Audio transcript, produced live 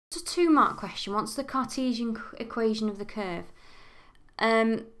2-mark question. What's the Cartesian equation of the curve?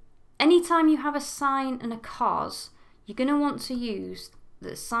 Anytime you have a sine and a cos, you're going to want to use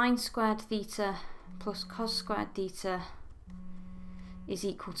that sine squared theta plus cos squared theta is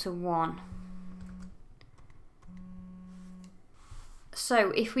equal to 1.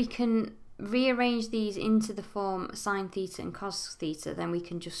 So if we can rearrange these into the form sine theta and cos theta, then we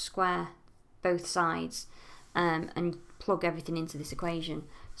can just square both sides and plug everything into this equation.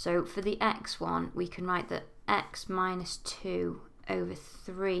 So for the x one, we can write that x minus 2 over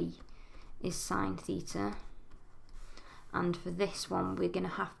 3 is sine theta. And for this one, we're going to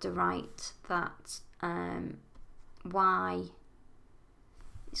have to write that y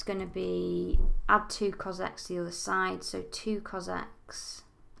is going to be add 2 cos x to the other side. So 2 cos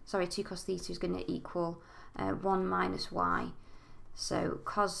theta is going to equal 1 minus y. So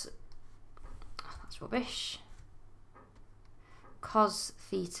that's rubbish. Cos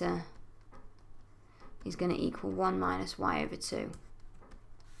theta is going to equal 1 minus y over 2.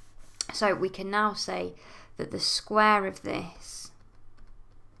 So we can now say that the square of this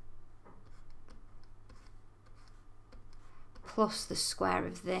plus the square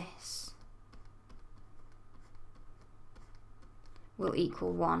of this will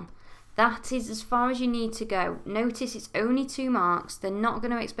equal 1. That is as far as you need to go. Notice it's only 2 marks. They're not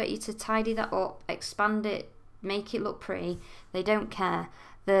going to expect you to tidy that up, expand it, make it look pretty. They don't care.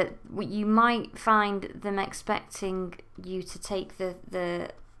 You might find them expecting you to take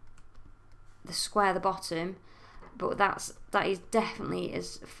the square the bottom, but that is definitely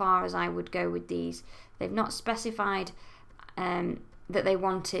as far as I would go with these. They've not specified that they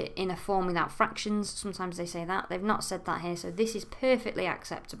want it in a form without fractions. Sometimes they say that. They've not said that here, so this is perfectly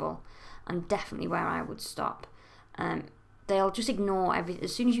acceptable and definitely where I would stop. They'll just ignore everything.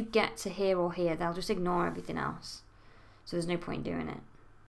 As soon as you get to here or here, they'll just ignore everything else. So there's no point doing it.